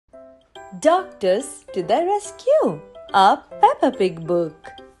Doctors to the Rescue, a Peppa Pig book.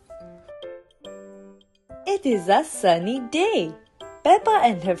 It is a sunny day. Peppa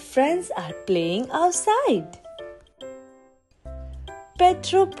and her friends are playing outside.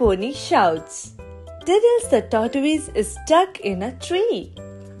 Pedro Pony shouts, "Tiddles the tortoise is stuck in a tree."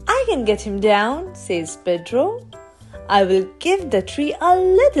 "I can get him down," says Pedro. "I will give the tree a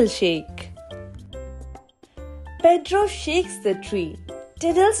little shake." Pedro shakes the tree.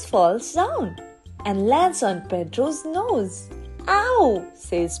 Tiddles falls down and lands on Pedro's nose. "Ow!"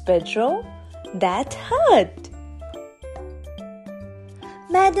 says Pedro. "That hurt."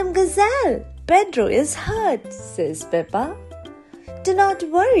 "Madam Gazelle, Pedro is hurt," says Peppa. "Do not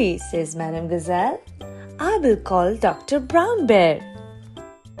worry," says Madam Gazelle. "I will call Dr. Brown Bear."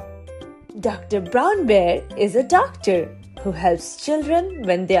 Dr. Brown Bear is a doctor who helps children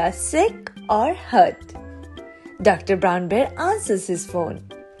when they are sick or hurt. Dr. Brown Bear answers his phone.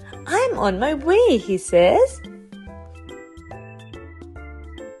 "I'm on my way," he says.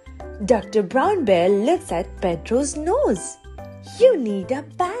 Dr. Brown Bear looks at Pedro's nose. "You need a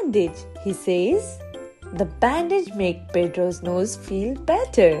bandage," he says. The bandage makes Pedro's nose feel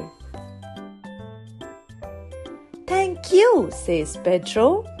better. "Thank you," says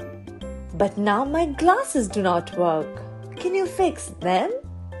Pedro. "But now my glasses do not work. Can you fix them?"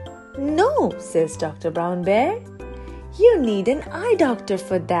 "No," says Dr. Brown Bear. "You need an eye doctor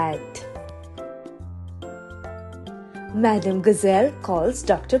for that." Madam Gazelle calls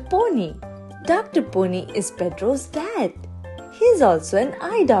Dr. Pony. Dr. Pony is Pedro's dad. He is also an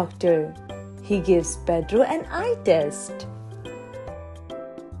eye doctor. He gives Pedro an eye test.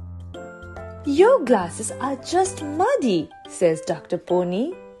 "Your glasses are just muddy," says Dr. Pony.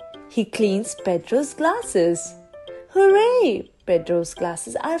 He cleans Pedro's glasses. "Hooray! Pedro's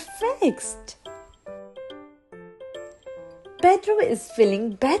glasses are fixed." Pedro is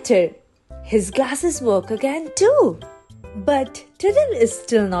feeling better. His glasses work again too. But Tiddle is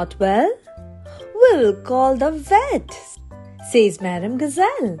still not well. "We will call the vet," says Madam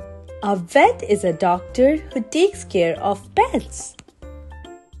Gazelle. A vet is a doctor who takes care of pets.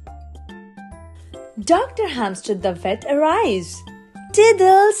 Dr. Hamster the vet arrives.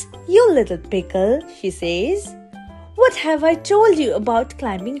 "Tiddles, you little pickle," she says. "What have I told you about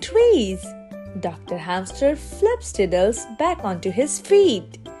climbing trees?" Dr. Hamster flips Tiddles back onto his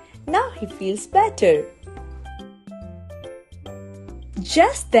feet. Now he feels better.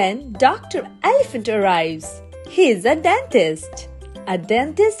 Just then, Dr. Elephant arrives. He is a dentist. A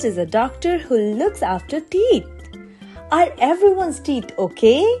dentist is a doctor who looks after teeth. "Are everyone's teeth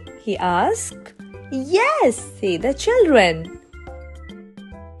okay?" he asks. "Yes," say the children.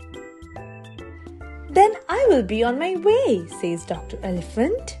 "Then I will be on my way," says Dr.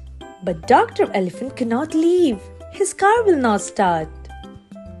 Elephant. But Dr. Elephant cannot leave. His car will not start.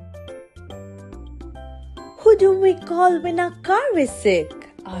 "Who do we call when our car is sick?"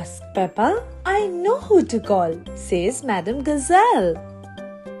 asks Peppa. "I know who to call," says Madam Gazelle.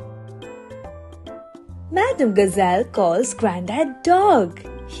 Madam Gazelle calls Granddad Dog.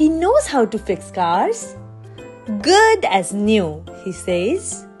 He knows how to fix cars. "Good as new," he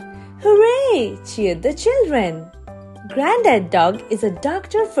says. "Hooray!" cheer the children. Granddad Dog is a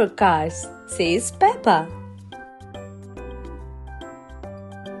doctor for cars, says Peppa.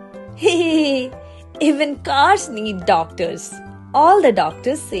 Hey, even cars need doctors. All the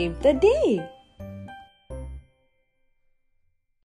doctors saved the day.